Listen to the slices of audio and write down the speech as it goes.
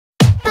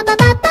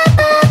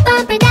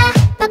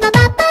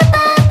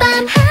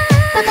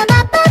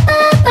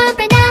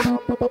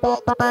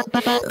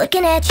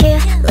Looking at you,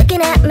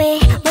 looking at me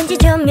왠지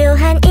좀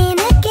묘한 이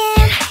느낌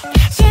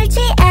싫지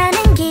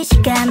않은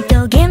기시감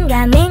또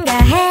긴가민가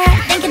해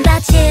Thinking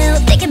about you,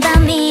 thinking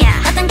about me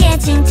어떤 게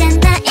진짜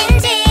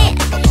나인지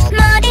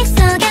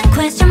머릿속엔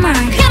question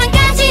mark 여러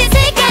가지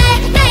색깔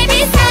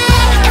baby say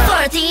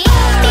F4D,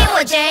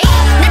 BOJ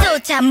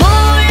나조차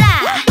몰라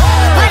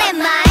What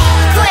am I,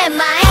 who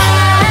am I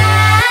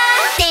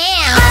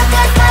Damn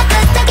Focus,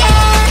 focus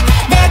again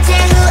대체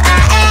who I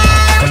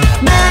am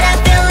But I'm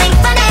feeling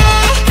funny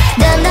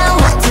Don't know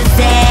what to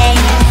say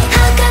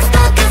Hocus,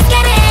 focus,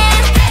 get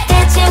in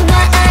대체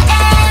what I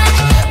am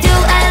Do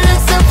I look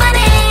so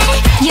funny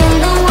You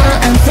know what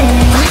I'm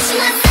saying Watch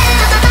myself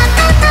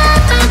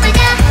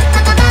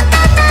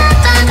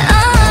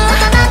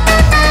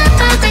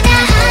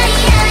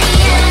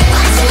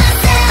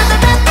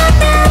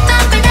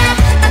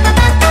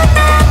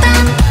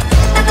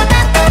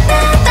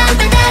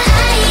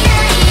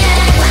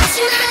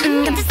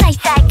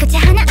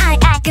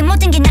그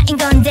모든 게 나인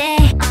건데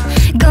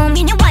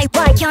고민이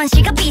와이와이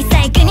현실과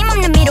비싸해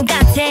끊임없는 미로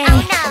같아 내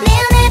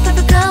안에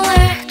purple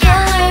color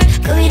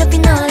그 위로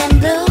핀 노란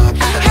blue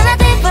하나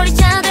돼 for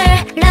each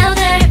other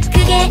louder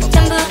그게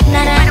전부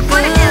나라고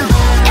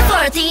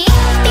F4D,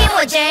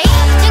 BOJ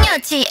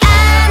중요치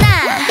않아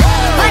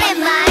What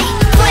am I,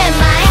 who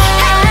am I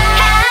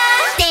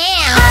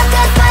Damn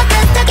Focus,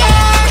 focus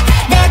again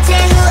대체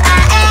who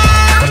I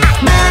am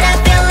But I'm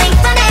feeling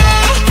funny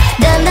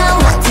Don't know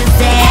what to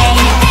say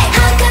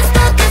Hocus,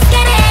 focus,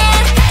 get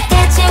in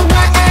대체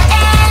what I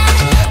am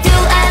Do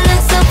I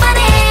look so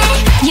funny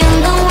You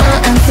know what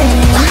I'm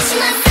saying Watch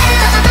myself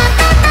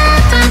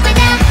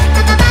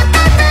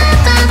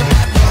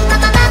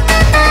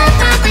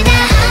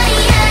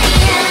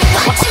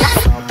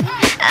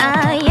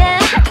Oh yeah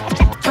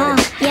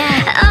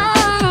yeah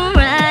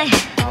alright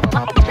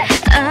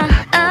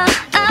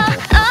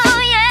oh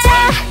yeah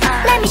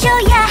자, let me show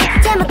ya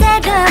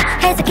제멋대로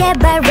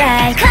해석해봐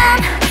right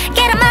Come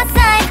get on my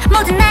side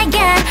모든 날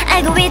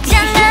알고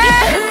있잖아